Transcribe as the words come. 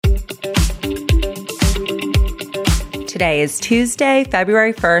Today is Tuesday,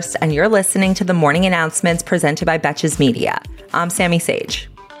 February 1st, and you're listening to the morning announcements presented by Betches Media. I'm Sammy Sage.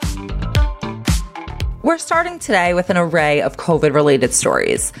 We're starting today with an array of COVID-related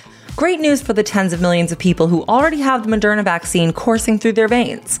stories. Great news for the tens of millions of people who already have the Moderna vaccine coursing through their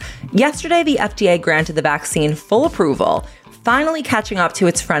veins. Yesterday, the FDA granted the vaccine full approval, finally catching up to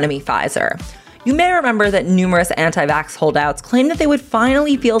its frenemy Pfizer. You may remember that numerous anti-vax holdouts claimed that they would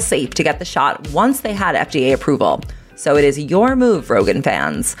finally feel safe to get the shot once they had FDA approval. So it is your move, Rogan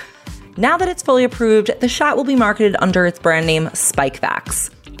fans. Now that it's fully approved, the shot will be marketed under its brand name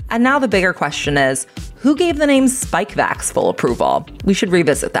Spikevax. And now the bigger question is, who gave the name Spikevax full approval? We should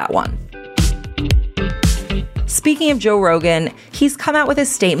revisit that one. Speaking of Joe Rogan, he's come out with a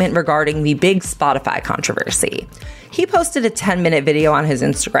statement regarding the big Spotify controversy. He posted a 10-minute video on his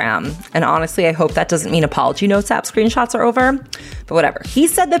Instagram, and honestly, I hope that doesn't mean apology notes app screenshots are over. But whatever. He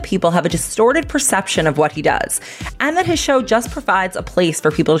said that people have a distorted perception of what he does, and that his show just provides a place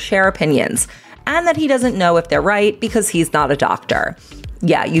for people to share opinions, and that he doesn't know if they're right because he's not a doctor.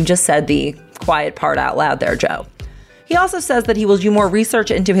 Yeah, you just said the quiet part out loud there, Joe. He also says that he will do more research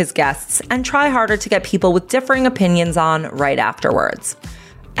into his guests and try harder to get people with differing opinions on right afterwards.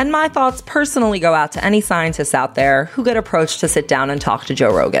 And my thoughts personally go out to any scientists out there who get approached to sit down and talk to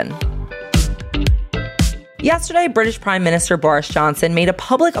Joe Rogan. Yesterday, British Prime Minister Boris Johnson made a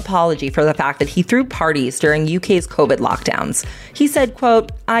public apology for the fact that he threw parties during UK's COVID lockdowns. He said,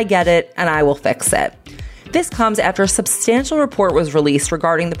 quote, "I get it and I will fix it." This comes after a substantial report was released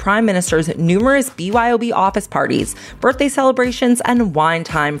regarding the Prime Minister's numerous BYOB office parties, birthday celebrations, and wine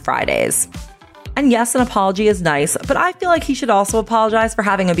time Fridays. And yes, an apology is nice, but I feel like he should also apologize for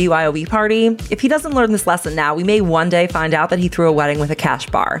having a BYOB party. If he doesn't learn this lesson now, we may one day find out that he threw a wedding with a cash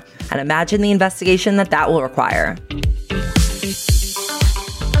bar. And imagine the investigation that will require.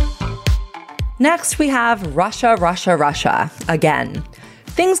 Next, we have Russia again.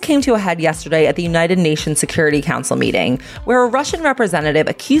 Things came to a head yesterday at the United Nations Security Council meeting, where a Russian representative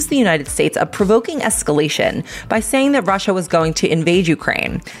accused the United States of provoking escalation by saying that Russia was going to invade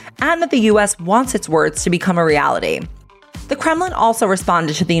Ukraine, and that the U.S. wants its words to become a reality. The Kremlin also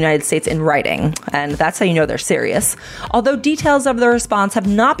responded to the United States in writing, and that's how you know they're serious, although details of the response have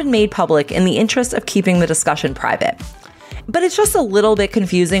not been made public in the interest of keeping the discussion private. But it's just a little bit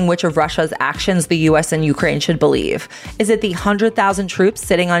confusing which of Russia's actions the U.S. and Ukraine should believe. Is it the 100,000 troops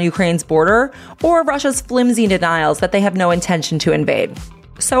sitting on Ukraine's border, or Russia's flimsy denials that they have no intention to invade?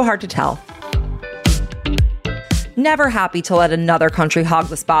 So hard to tell. Never happy to let another country hog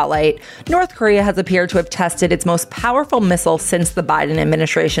the spotlight, North Korea has appeared to have tested its most powerful missile since the Biden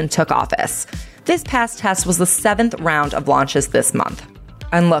administration took office. This past test was the 7th round of launches this month.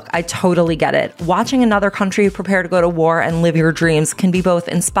 And look, I totally get it. Watching another country prepare to go to war and live your dreams can be both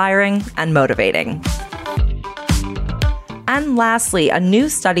inspiring and motivating. And lastly, a new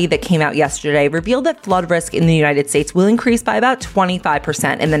study that came out yesterday revealed that flood risk in the United States will increase by about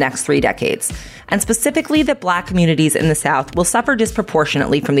 25% in the next 3 decades. And specifically that Black communities in the South will suffer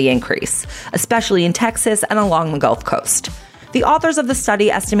disproportionately from the increase, especially in Texas and along the Gulf Coast. The authors of the study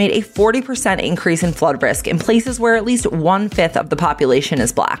estimate a 40% increase in flood risk in places where at least 1/5 of the population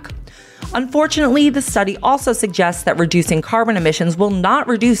is Black. Unfortunately, the study also suggests that reducing carbon emissions will not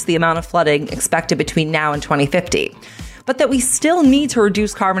reduce the amount of flooding expected between now and 2050, but that we still need to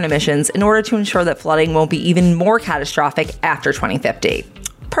reduce carbon emissions in order to ensure that flooding won't be even more catastrophic after 2050.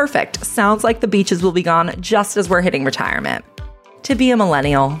 Perfect. Sounds like the beaches will be gone just as we're hitting retirement. To be a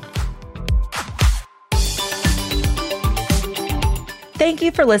millennial. Thank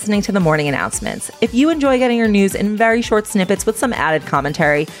you for listening to the morning announcements. If you enjoy getting your news in very short snippets with some added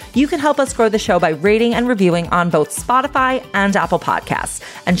commentary, you can help us grow the show by rating and reviewing on both Spotify and Apple Podcasts,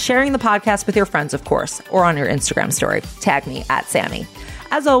 and sharing the podcast with your friends, of course, or on your Instagram story. Tag me @Sammy.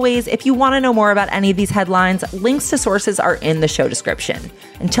 As always, if you want to know more about any of these headlines, links to sources are in the show description.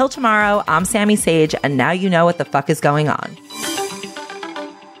 Until tomorrow, I'm Sammy Sage, and now you know what the fuck is going on.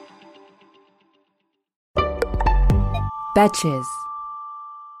 Betches.